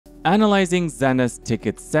Analyzing Zendesk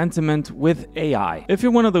ticket sentiment with AI. If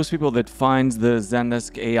you're one of those people that finds the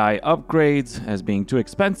Zendesk AI upgrades as being too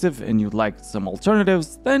expensive and you'd like some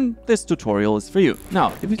alternatives, then this tutorial is for you.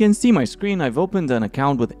 Now, if you can see my screen, I've opened an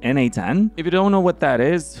account with N8N. If you don't know what that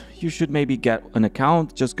is, you should maybe get an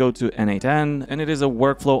account. Just go to N8N, and it is a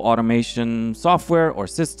workflow automation software or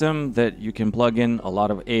system that you can plug in a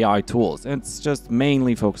lot of AI tools. It's just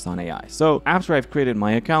mainly focused on AI. So after I've created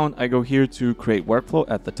my account, I go here to create workflow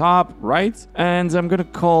at the top, right? And I'm going to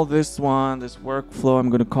call this workflow, I'm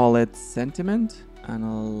going to call it Sentiment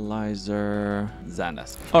Analyser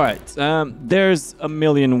Zendesk. All right, there's a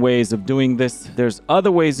million ways of doing this. There's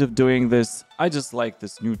other ways of doing this. I just like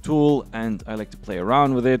this new tool and I like to play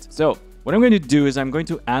around with it. So what I'm going to do is I'm going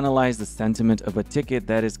to analyze the sentiment of a ticket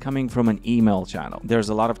that is coming from an email channel. There's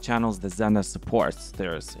a lot of channels that Zendesk supports.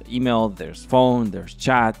 There's email, there's phone, there's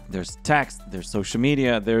chat, there's text, there's social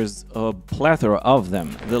media. There's a plethora of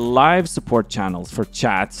them. The live support channels for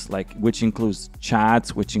chats, which includes chat,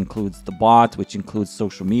 which includes the bot, which includes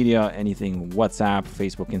social media, anything WhatsApp,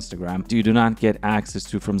 Facebook, Instagram, you do not get access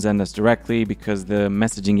to from Zendesk directly because the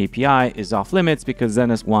messaging API is off limits because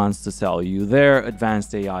Zendesk wants to sell you their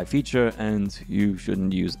advanced AI feature and you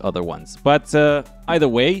shouldn't use other ones. But either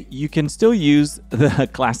way, you can still use the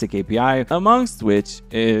classic API, amongst which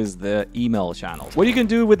is the email channel. What you can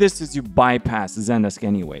do with this is you bypass Zendesk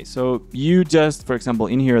anyway. So you just, for example,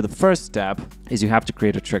 in here, the first step is you have to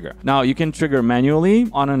create a trigger. Now you can trigger manually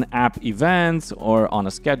on an app event or on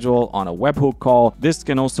a schedule, on a webhook call. This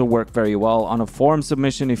can also work very well on a form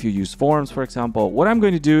submission if you use forms, for example. What I'm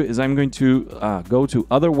going to do is I'm going to go to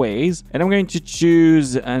other ways and I'm going to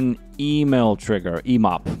choose an email trigger,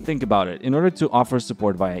 EMOP. Think about it. In order to offer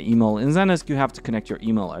support via email in Zendesk, you have to connect your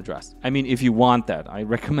email address. I mean, if you want that, I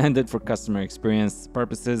recommend it for customer experience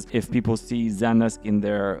purposes. If people see Zendesk in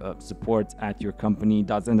their support at your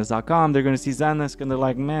company.zendesk.com, they're going to see Zendesk and they're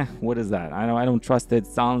like, meh, what is that? I don't trust it.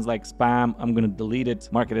 Sounds like spam. I'm going to delete it.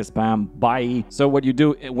 Mark it as spam. Bye. So what you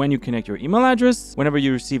do when you connect your email address, whenever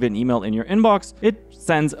you receive an email in your inbox, it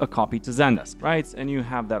sends a copy to Zendesk, right? And you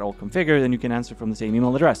have that all configured and you can answer from the same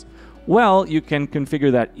email address. Well, you can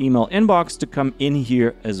configure that email inbox to come in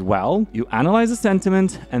here as well. You analyze the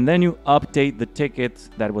sentiment and then you update the ticket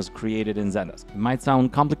that was created in Zendesk. It might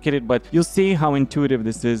sound complicated, but you'll see how intuitive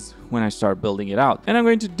this is when I start building it out. And I'm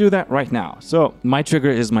going to do that right now. So my trigger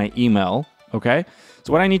is my email, okay?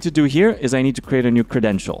 So what I need to do here is I need to create a new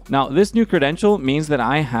credential. Now, this new credential means that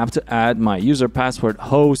I have to add my user, password,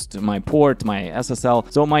 host, my port, my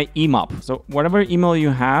SSL, so my EMOP. So whatever email you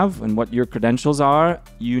have and what your credentials are,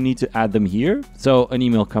 you need to add them here. So an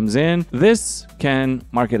email comes in. This can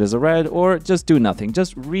mark it as a read or just do nothing.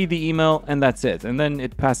 Just read the email and that's it. And then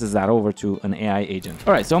it passes that over to an AI agent.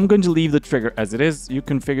 All right, so I'm going to leave the trigger as it is. You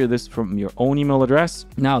configure this from your own email address.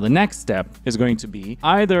 Now, the next step is going to be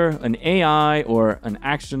either an AI or an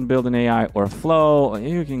action build an AI or a flow.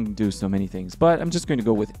 You can do so many things, but I'm just going to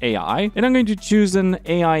go with AI and I'm going to choose an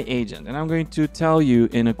AI agent and I'm going to tell you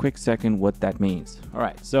in a quick second what that means. All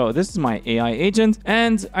right, so this is my AI agent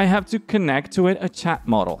and I have to connect to it a chat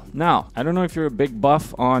model. Now, I don't know if you're a big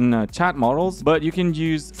buff on chat models, but you can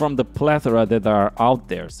use from the plethora that are out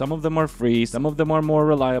there. Some of them are free, some of them are more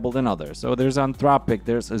reliable than others. So there's Anthropic,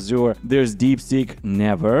 there's Azure, there's DeepSeek,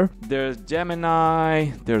 never. There's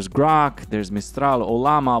Gemini, there's Grok, there's Mistral,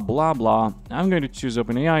 Olama, blah, blah. I'm going to choose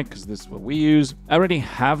OpenAI because this is what we use. I already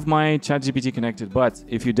have my ChatGPT connected, but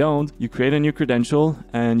if you don't, you create a new credential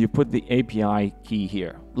and you put the API key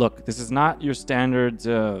here. Look, this is not your standard,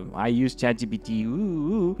 I use ChatGPT,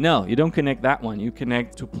 ooh. No, you don't connect that one. You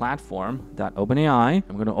connect to platform.openai.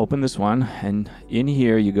 I'm going to open this one. And in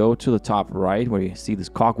here, you go to the top right where you see this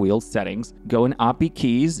cogwheel settings. Go in API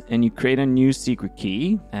keys and you create a new secret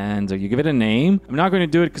key. And you give it a name. I'm not going to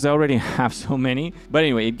do it because I already have so many. But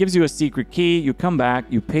anyway, it gives you a secret key. You come back,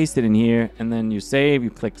 you paste it in here, and then you save.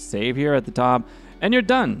 You click save here at the top. And you're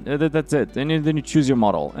done. That's it. And then you choose your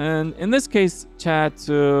model. And in this case, Chat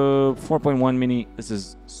 4.1 mini, this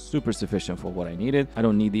is super sufficient for what I needed. I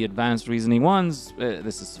don't need the advanced reasoning ones.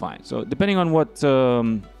 This is fine. So depending on what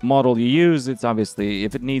model you use, it's obviously,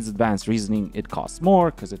 if it needs advanced reasoning, it costs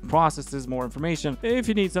more because it processes more information. If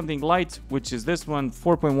you need something light, which is this one,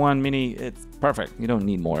 4.1 mini, it's perfect. You don't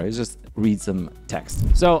need more. It's just read some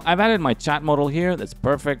text. So I've added my chat model here. That's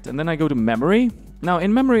perfect. And then I go to memory. Now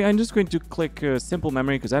in memory, I'm just going to click simple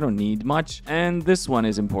memory because I don't need much. And this one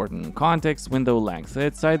is important. Context window length.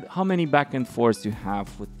 It's how many back and forths you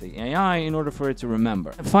have with the AI in order for it to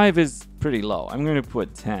remember. 5 is pretty low. I'm going to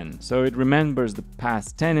put 10. So it remembers the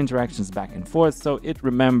past 10 interactions back and forth. So it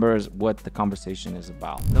remembers what the conversation is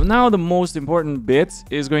about. Now the most important bit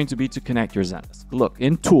is going to be to connect your Zendesk. Look,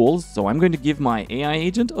 in tools, so I'm going to give my AI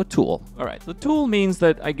agent a tool. All right, the tool means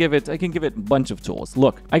that I can give it a bunch of tools.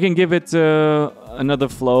 Look, I can give it another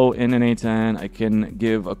flow in N8N. I can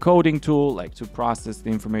give a coding tool, like to process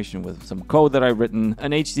the information with some code that I've written,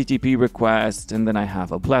 an HTTP request, and then I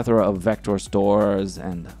have a plethora of vector stores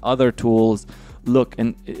and other tools. Look,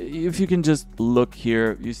 and if you can just look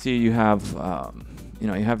here, you see you have,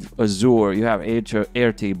 you have Azure, you have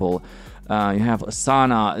Airtable, you have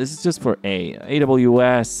Asana. This is just for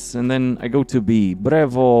AWS, and then I go to B,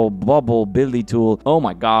 Brevo, Bubble, Billy Tool. Oh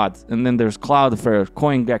my God. And then there's Cloudflare,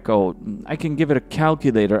 CoinGecko. I can give it a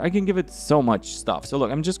calculator. I can give it so much stuff. So look,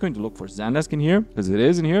 I'm just going to look for Zendesk in here, because it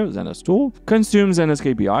is in here, Zendesk tool. Consume Zendesk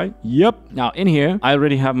API. Yep. Now in here, I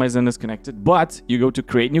already have my Zendesk connected, but you go to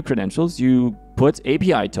create new credentials, you put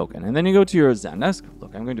API token, and then you go to your Zendesk.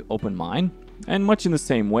 Look, I'm going to open mine, and much in the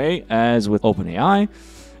same way as with OpenAI,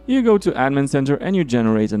 you go to Admin Center and you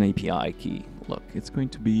generate an API key. Look, it's going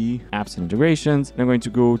to be apps and integrations. I'm going to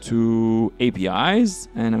go to APIs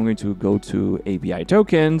and I'm going to go to API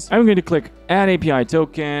tokens. I'm going to click add API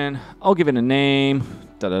token. I'll give it a name.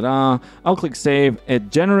 I'll click save.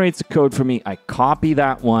 It generates a code for me. I copy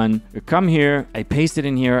that one. I come here. I paste it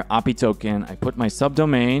in here. API token. I put my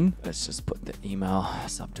subdomain. Let's just put the email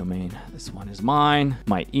subdomain. This one is mine.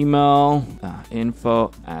 My email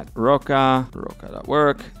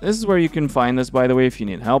info@roca.work. This is where you can find this, by the way, if you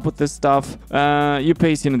need help with this stuff. You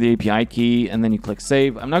paste in the API key and then you click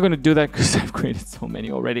save. I'm not going to do that because I've created so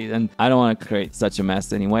many already and I don't want to create such a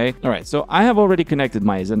mess anyway. All right, so I have already connected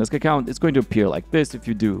my Zendesk account. It's going to appear like this. If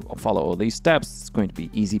you do follow all these steps, it's going to be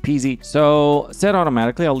easy peasy. So set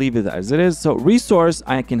automatically, I'll leave it as it is. So resource,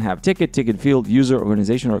 I can have ticket field, user,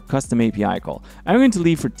 organization, or custom API call. I'm going to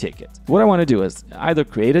leave for ticket. What I want to do is either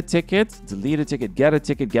create a ticket, delete a ticket,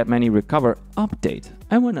 get many, recover, update.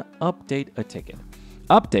 I want to update a ticket.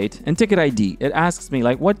 Update and ticket ID. It asks me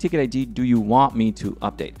like, what ticket ID do you want me to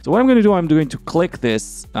update? So what I'm going to do, I'm going to click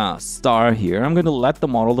this star here. I'm going to let the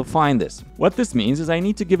model define this. What this means is I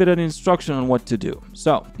need to give it an instruction on what to do.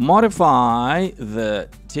 So modify the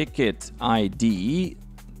ticket ID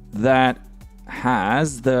that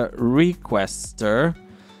has the requester's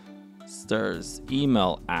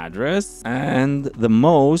email address and the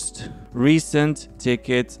most recent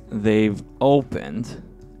ticket they've opened,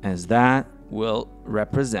 as that will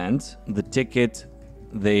represent the ticket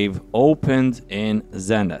they've opened in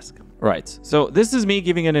Zendesk. Right, so this is me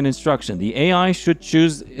giving it an instruction. The AI should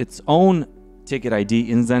choose its own ticket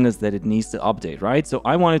ID in Zendesk that it needs to update, right? So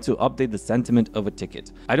I wanted to update the sentiment of a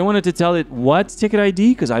ticket. I don't want it to tell it what ticket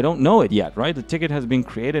ID because I don't know it yet, right? The ticket has been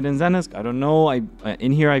created in Zendesk. I don't know.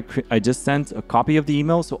 In here, I just sent a copy of the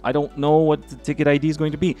email, so I don't know what the ticket ID is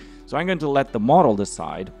going to be. So I'm going to let the model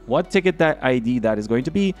decide what ticket that ID that is going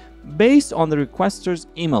to be based on the requester's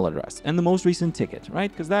email address and the most recent ticket, right?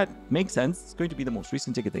 Because that makes sense. It's going to be the most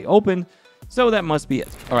recent ticket they opened. So that must be it.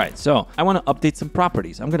 All right, so I want to update some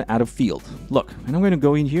properties. I'm going to add a field. Look, and I'm going to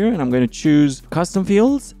go in here and I'm going to choose custom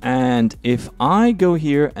fields. And if I go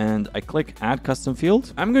here and I click add custom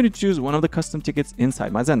field, I'm going to choose one of the custom tickets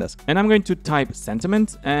inside my Zendesk. And I'm going to type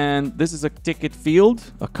sentiment. And this is a ticket field,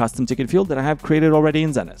 a custom ticket field that I have created already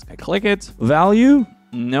in Zendesk. I click it, value.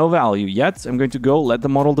 No value yet. I'm going to go let the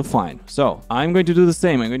model define. So I'm going to do the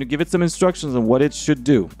same. I'm going to give it some instructions on what it should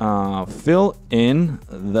do. Fill in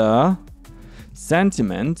the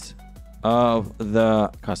sentiment of the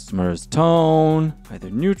customer's tone, either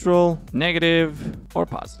neutral, negative, or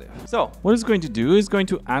positive. So what it's going to do is going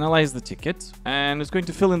to analyze the ticket and it's going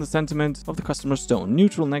to fill in the sentiment of the customer's tone,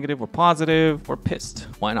 neutral, negative, or positive, or pissed.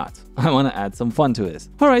 Why not? I want to add some fun to this.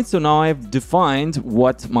 All right, so now I've defined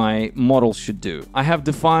what my model should do. I have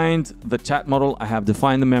defined the chat model. I have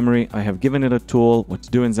defined the memory. I have given it a tool, what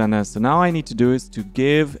to do in Zendesk. So now I need to do is to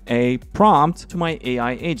give a prompt to my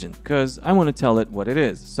AI agent because I want to tell it what it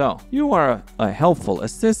is. So you are a helpful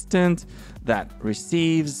assistant that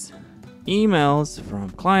receives emails from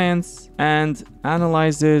clients and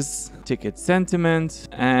analyzes ticket sentiment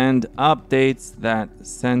and updates that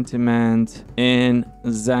sentiment in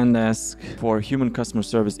Zendesk for human customer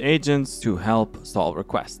service agents to help solve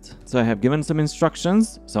requests. So I have given some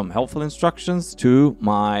instructions, some helpful instructions to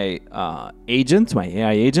my agent, my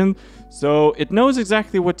AI agent. So it knows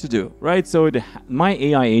exactly what to do, right? So my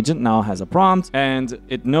AI agent now has a prompt and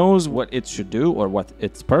it knows what it should do or what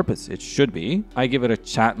its purpose it should be. I give it a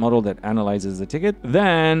chat model that analyzes the ticket.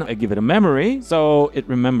 Then I give it a memory, so it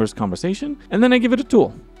remembers conversation. And then I give it a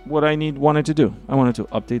tool. what I wanted to do. I wanted to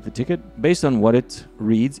update the ticket based on what it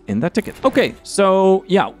reads in that ticket. Okay, so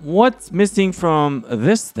yeah, what's missing from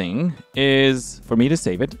this thing is for me to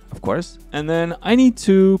save it, of course, and then I need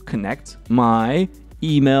to connect my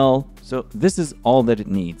email. So this is all that it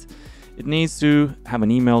needs. It needs to have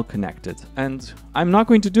an email connected, and I'm not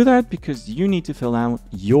going to do that because you need to fill out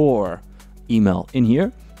your email in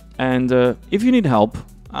here. And if you need help,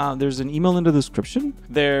 there's an email in the description.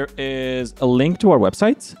 There is a link to our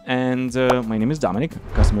website, and my name is Dominic,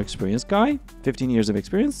 customer experience guy, 15 years of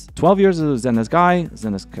experience, 12 years as a Zendesk guy,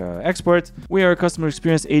 Zendesk expert. We are a customer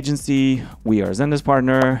experience agency. We are a Zendesk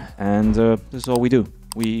partner, and this is all we do.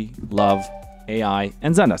 We love AI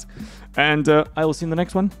and Zendesk. And I will see you in the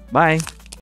next one. Bye.